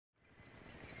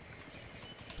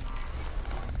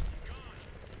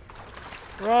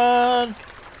Run!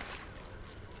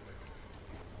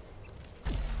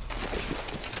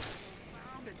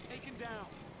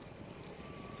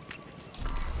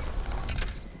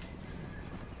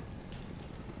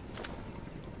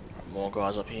 More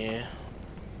guys up here.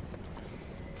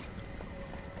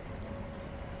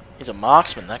 He's a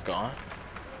marksman, that guy.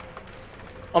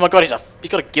 Oh my god, he's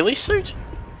got a ghillie suit?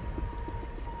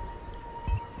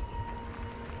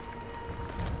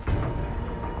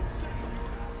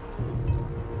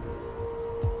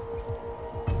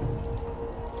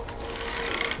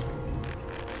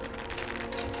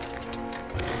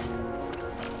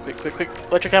 Quick.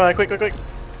 Electric ammo, quick.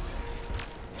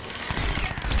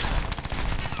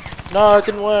 No, it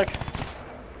didn't work.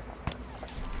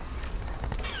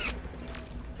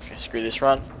 Okay, screw this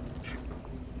run.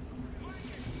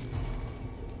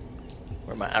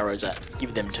 Where are my arrows at?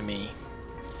 Give them to me.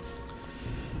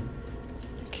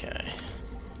 Okay.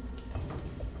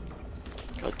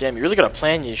 God damn, you really gotta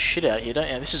plan your shit out here,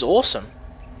 don't you? This is awesome.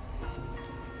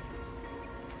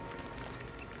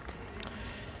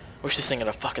 Wish this thing had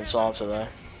a fucking silencer though.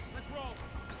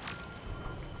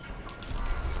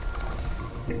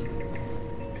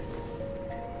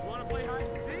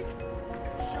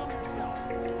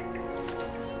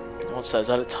 What's that? Is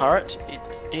that a turret? It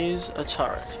is a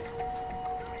turret.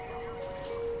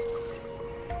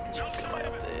 There's a guy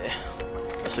up there.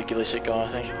 That's the ghillie suit guy, I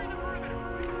think.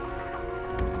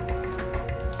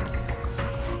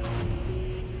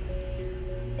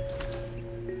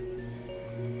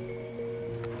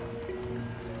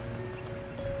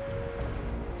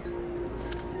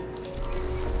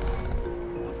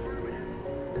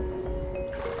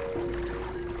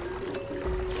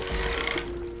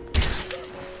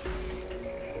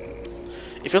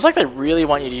 It feels like they really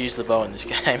want you to use the bow in this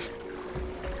game.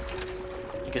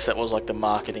 I guess that was like the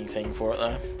marketing thing for it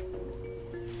though.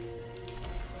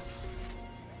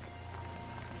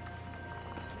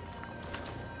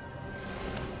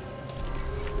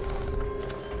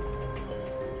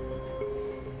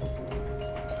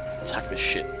 Let's hack this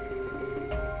shit.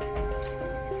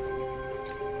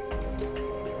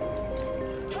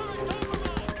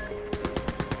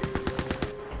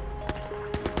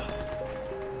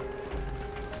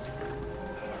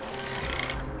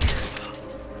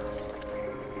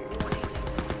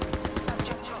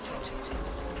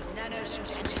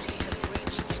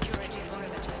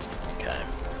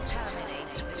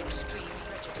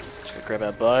 Grab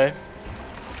our bow.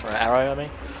 Or our arrow, I mean.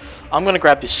 I'm gonna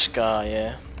grab this scar,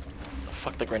 yeah.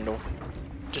 Fuck the Grendel.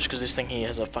 Just because this thing here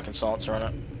has a fucking silencer on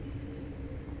it.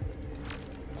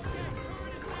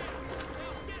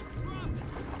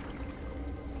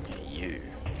 Yeah, you.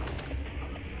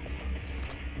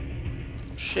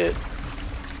 Shit.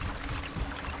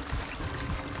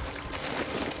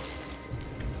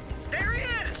 There he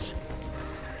is!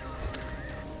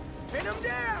 Pin him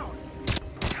down!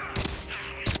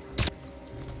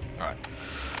 Alright.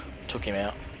 Took him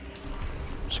out.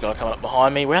 This guy coming up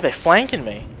behind me. Wow, they're flanking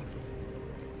me.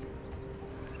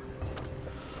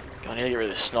 God, I need to get rid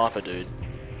of this sniper, dude.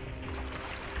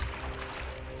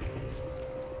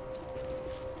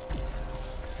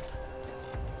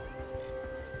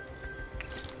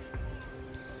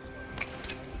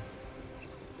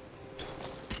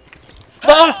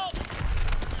 Ah!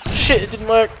 Shit, it didn't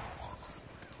work.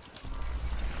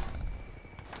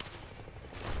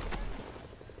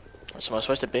 So am I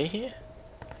supposed to be here?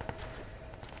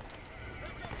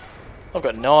 I've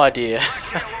got no idea.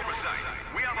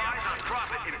 We have eyes on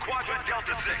Prophet in Quadrant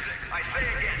Delta 6. I say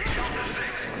again, Delta 6.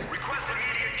 Request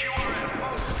immediate QRF.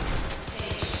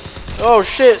 Oh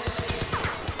shit!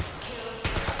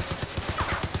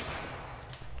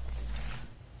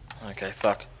 Okay,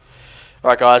 fuck.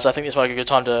 Alright guys, I think this might be a good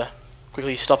time to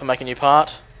quickly stop and make a new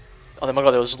part. Oh my god,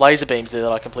 there was laser beams there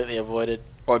that I completely avoided.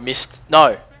 Or missed.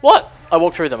 No! What? I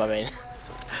walked through them, I mean.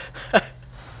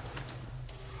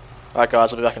 Alright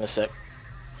guys, I'll be back in a sec.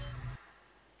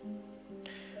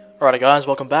 Alright guys,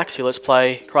 welcome back to Let's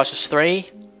Play Crysis 3.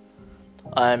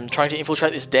 I'm trying to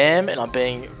infiltrate this dam and I'm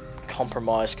being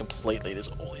compromised completely. There's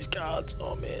all these guards.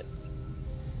 Oh man.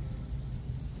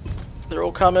 They're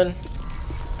all coming.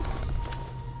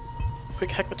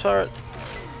 Quick, hack the turret.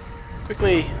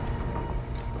 Quickly.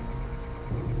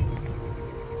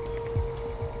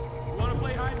 Wanna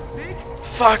play hide and seek?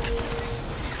 Fuck!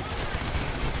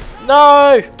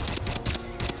 No!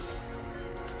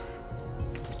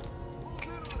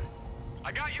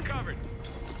 I got you covered.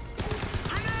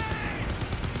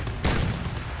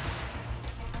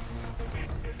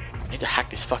 I need to hack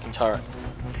this fucking turret.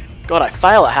 God, I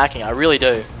fail at hacking, I really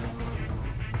do.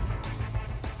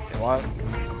 Okay,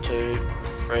 1, 2,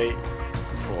 3, 4.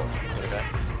 There we go.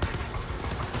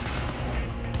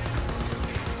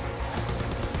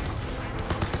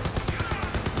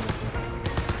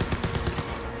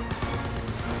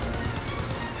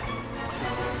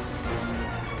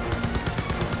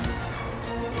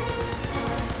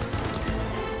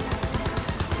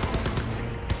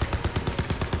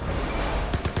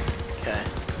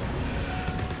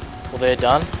 there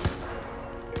done.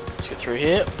 Let's get through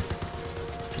here.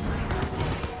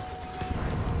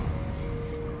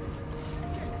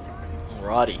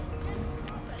 Alrighty.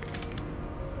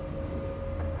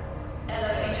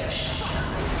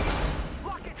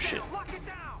 Shit.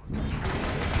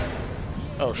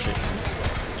 Oh shit.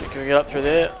 Can we get up through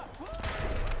there?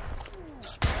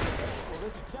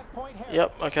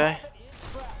 Yep, okay.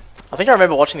 I think I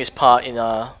remember watching this part in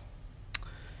like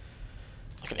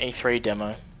an E3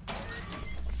 demo.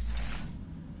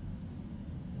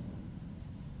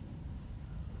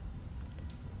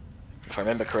 If I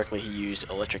remember correctly, he used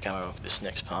electric ammo for this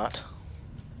next part.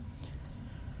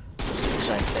 Let's do the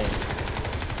same thing.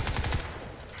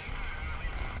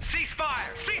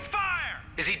 Ceasefire! Ceasefire!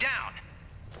 Is he down?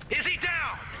 Is he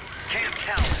down? Can't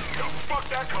tell. Where the fuck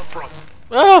that come from?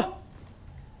 Ah!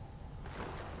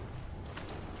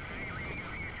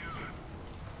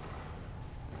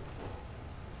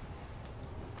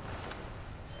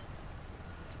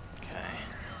 Okay.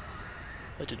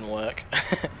 That didn't work.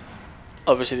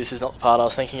 Obviously this is not the part I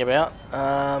was thinking about.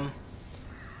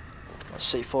 Let's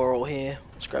see, C4 all here.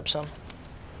 Let's grab some.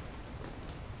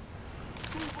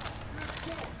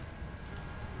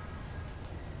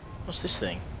 What's this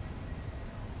thing?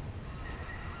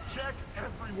 Check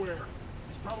everywhere.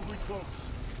 He's probably close.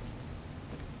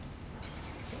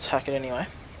 Let's hack it anyway.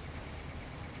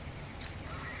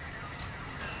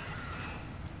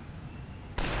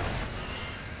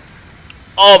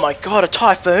 Oh my god, a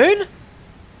Typhoon?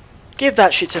 Give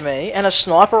that shit to me. And a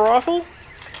sniper rifle?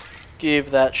 Give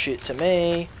that shit to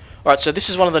me. Alright, so this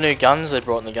is one of the new guns they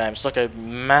brought in the game. It's like a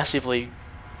massively,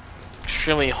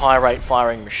 extremely high rate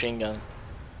firing machine gun.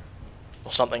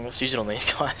 Or something. Let's use it on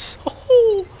these guys.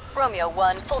 Romeo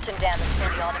 1, Fulton Dam is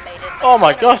fully automated. Oh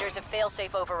my god. Generators have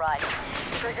fail-safe overrides.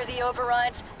 Trigger the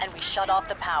overrides, and we shut off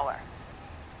the power.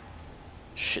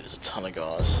 Shit, there's a ton of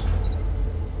guys.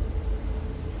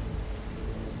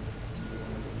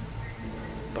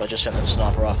 But I just found that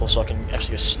sniper rifle, so I can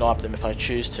actually go snipe them if I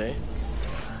choose to.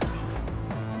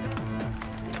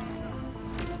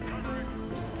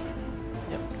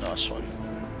 Yep, nice one.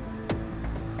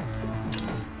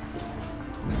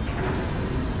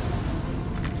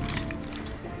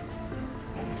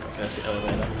 Okay, that's the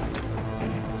elevator.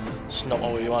 It's not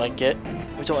what we want to get.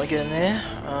 We don't want to get in there.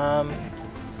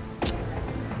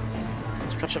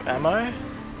 Let's grab some ammo.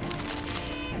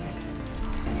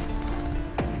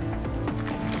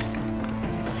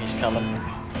 He's coming.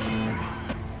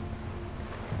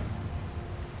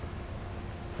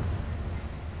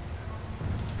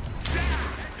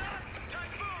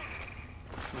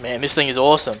 Man, this thing is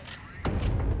awesome.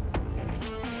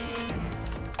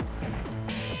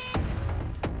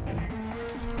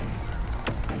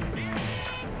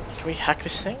 Can we hack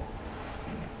this thing?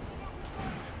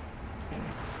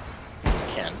 We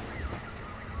can.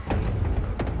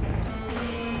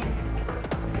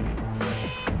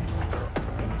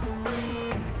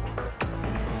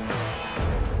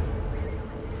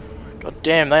 God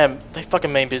damn, they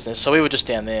fucking mean business. So we were just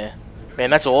down there. Man,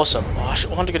 that's awesome. Oh, I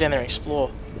wanted to go down there and explore.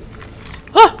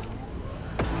 Ah!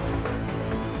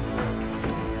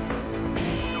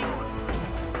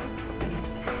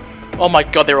 Oh my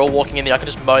god, they're all walking in there. I can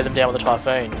just mow them down with a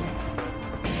Typhoon.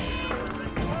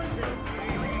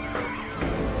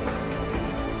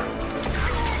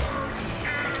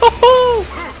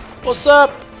 What's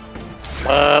up?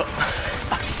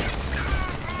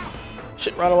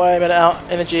 Shit, run away, I'm out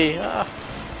of energy. Ah.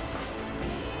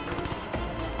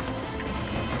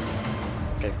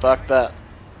 Okay, fuck that.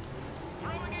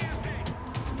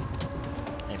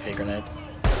 AP grenade.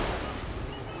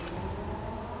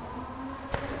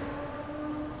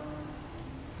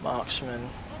 Marksman.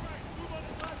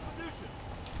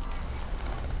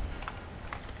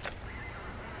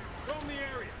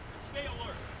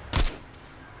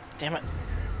 Damn it.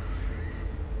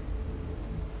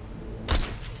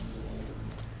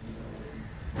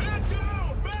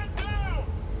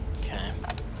 Okay.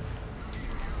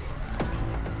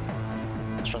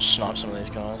 Let's try to snipe some of these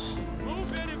guys.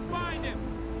 Move in and find him.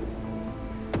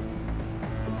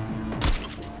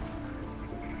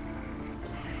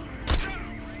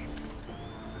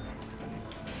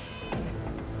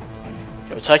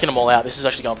 Okay, we're taking them all out. This is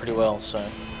actually going pretty well, so.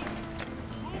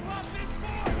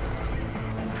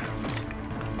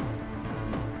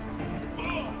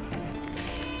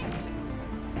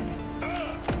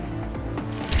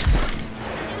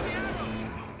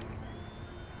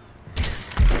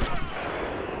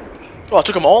 Oh, I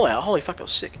took them all out. Holy fuck, that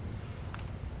was sick. Can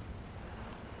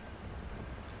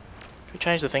we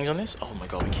change the things on this? Oh my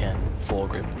god, we can.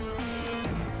 Foregrip.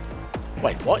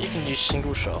 Wait, what? You can use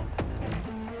single shot.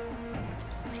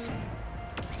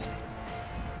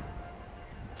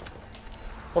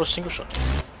 What a single shot.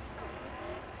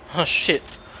 Oh shit.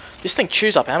 This thing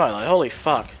chews up ammo though, holy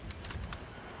fuck.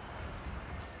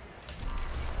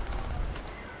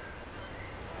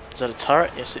 Is that a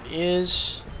turret? Yes it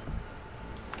is.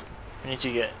 We need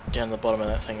to get down to the bottom of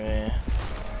that thing there.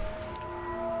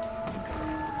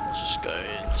 Let's just go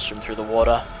and swim through the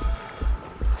water.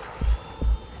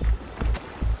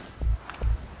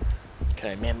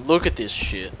 Okay, man, look at this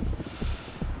shit.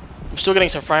 I'm still getting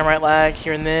some frame rate lag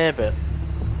here and there, but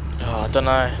oh, I don't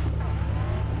know.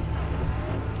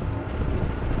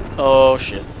 Oh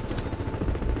shit.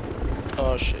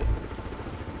 Oh shit.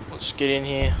 Let's get in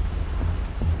here.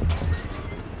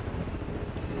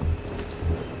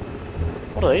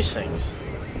 What are these things?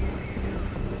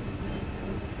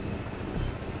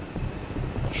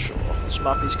 Not sure. Let's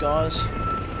mark these guys.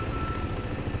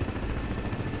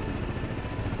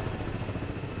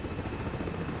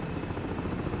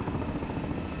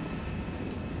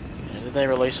 Okay, did they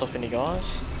release off any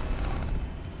guys?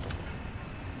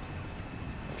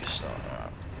 Guess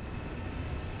not.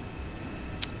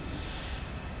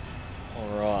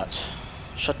 Alright.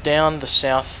 Shut down the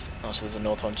south. Oh, so there's a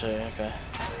north one too, okay.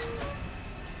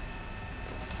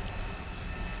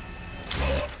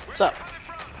 What's up?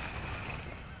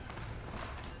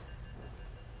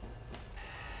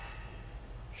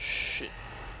 Shit.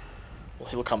 Well,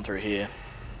 he'll come through here.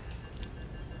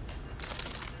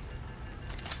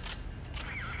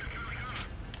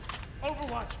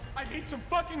 Overwatch, I need some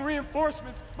fucking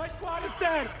reinforcements. My squad is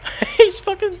dead. He's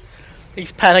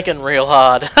panicking real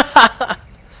hard.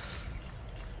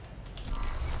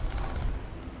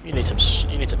 You need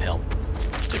some help.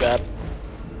 Too bad.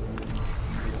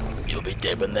 You'll be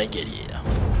dead when they get here.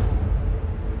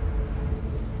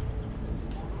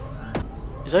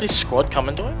 Is that his squad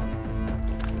coming to him?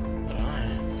 I don't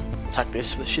know. Attack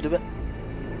this for the shit of it.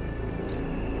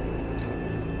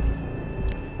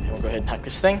 And we'll go ahead and hack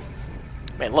this thing.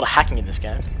 Man, a lot of hacking in this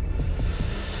game.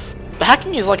 The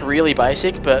hacking is like really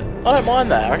basic, but I don't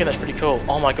mind that. I reckon that's pretty cool.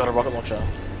 Oh my god, a rocket launcher.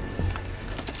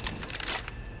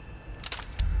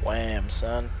 Wham,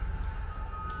 son.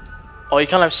 Oh, you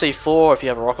can't have C4 if you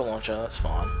have a rocket launcher. That's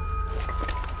fine.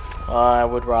 I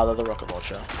would rather the rocket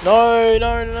launcher. No,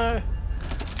 no, no.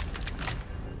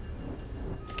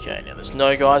 Okay, now there's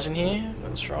no guys in here.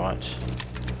 That's right.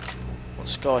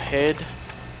 Let's go ahead.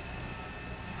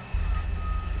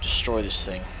 Destroy this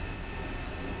thing.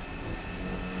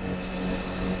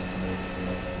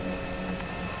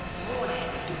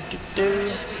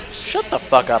 Shut the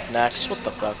fuck up, Nax. What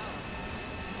the fuck?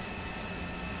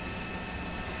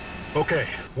 Okay,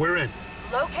 we're in.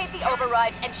 Locate the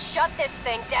overrides and shut this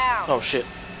thing down. Oh shit.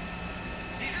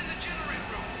 He's in the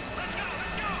generator room. Let's go,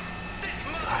 let's go. This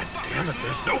God damn it,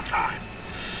 there's no time.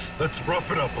 Let's rough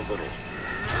it up a little.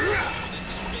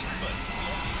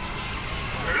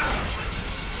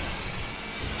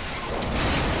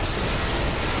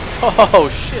 Oh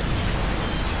shit.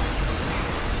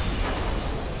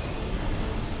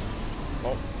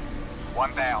 Oh,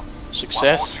 one down.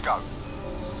 success. One more to go.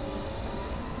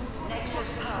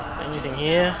 Anything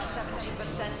here?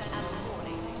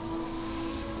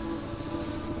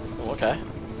 Oh, okay.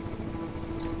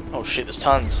 Oh shit, there's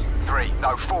tons. 3,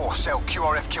 no 4 cell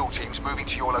QRF kill teams moving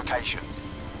to your location.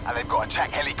 And they've got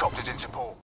attack helicopters in support.